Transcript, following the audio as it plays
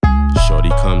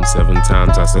come 7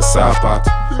 times as a sapat.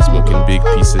 Smoking big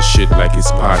piece of shit like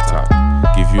it's partat.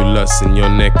 Give you lust in your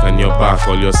neck and your back,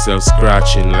 all yourself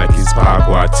scratching like it's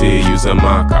Backchat. Use a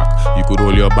marker. You could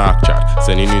hold your Backchat.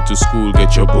 Sending you to school,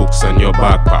 get your books and your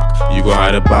backpack. You go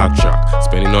hide a backtrack.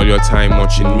 Spending all your time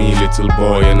watching me, little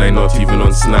boy, and I not even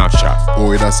on Snapchat.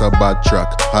 Oh, that's a bad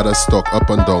track. Had a stock up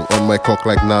and down on my cock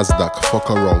like Nasdaq. Fuck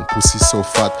around, pussy so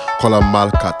fat, call a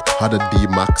Malcat. Had a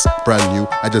D-Max, brand new,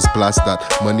 I just blast that.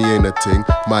 Money ain't a thing,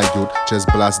 my youth, just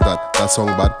blast that. That song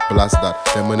bad, blast that.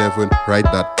 Them will never write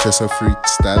that, just a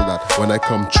freestyle that. When I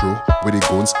come through with the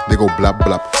guns, they go blap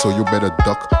blap. So you better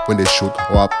duck when they shoot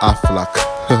or I'll flack.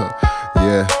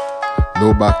 Yeah,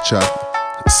 no Backchat.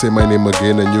 Say my name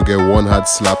again and you get one hard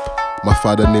slap. My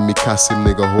father named me Kasim,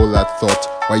 nigga, hold that thought.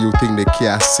 Why you think they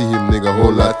can't see him, nigga,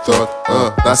 hold that thought.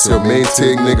 That's your main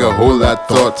thing, nigga, hold that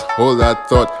thought. Hold that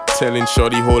thought. Telling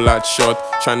shorty whole lot short.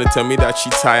 Trying to tell me that she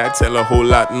tired, tell a whole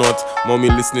lot not. Mommy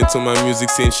listening to my music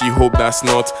saying she hope that's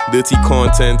not dirty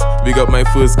content. Big up my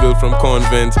first girl from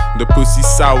convent. The pussy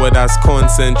sour, that's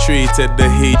concentrated. The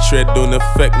hatred don't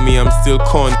affect me, I'm still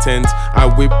content. I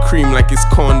whip cream like it's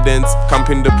condensed.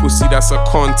 Camping the pussy, that's a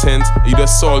content. You the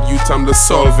salt youth, I'm the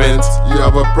solvent. You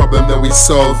have a problem, then we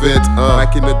solve it.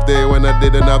 Back in the day when I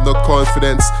didn't have no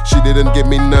confidence, she didn't give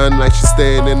me none, like she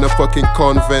staying in a fucking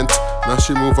convent. Now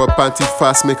she move her panty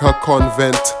fast, make her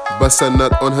convent. Bust a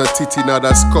nut on her titty, now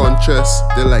that's conscious.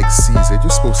 They like Caesar,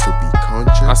 you're supposed to be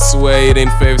conscious. I swear it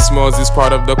ain't fair if Smallz is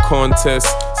part of the contest.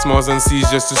 Smallz and C's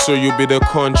just to show you a bit of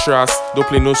contrast. Don't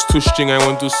play no stush string, I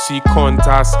want to see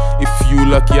contacts. If you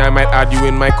lucky, I might add you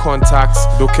in my contacts.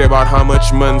 Don't care about how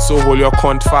much man, so hold your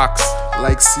contacts.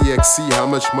 Like CXC, how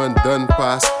much man done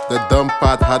pass. The dumb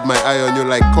part had my eye on you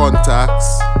like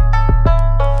contacts.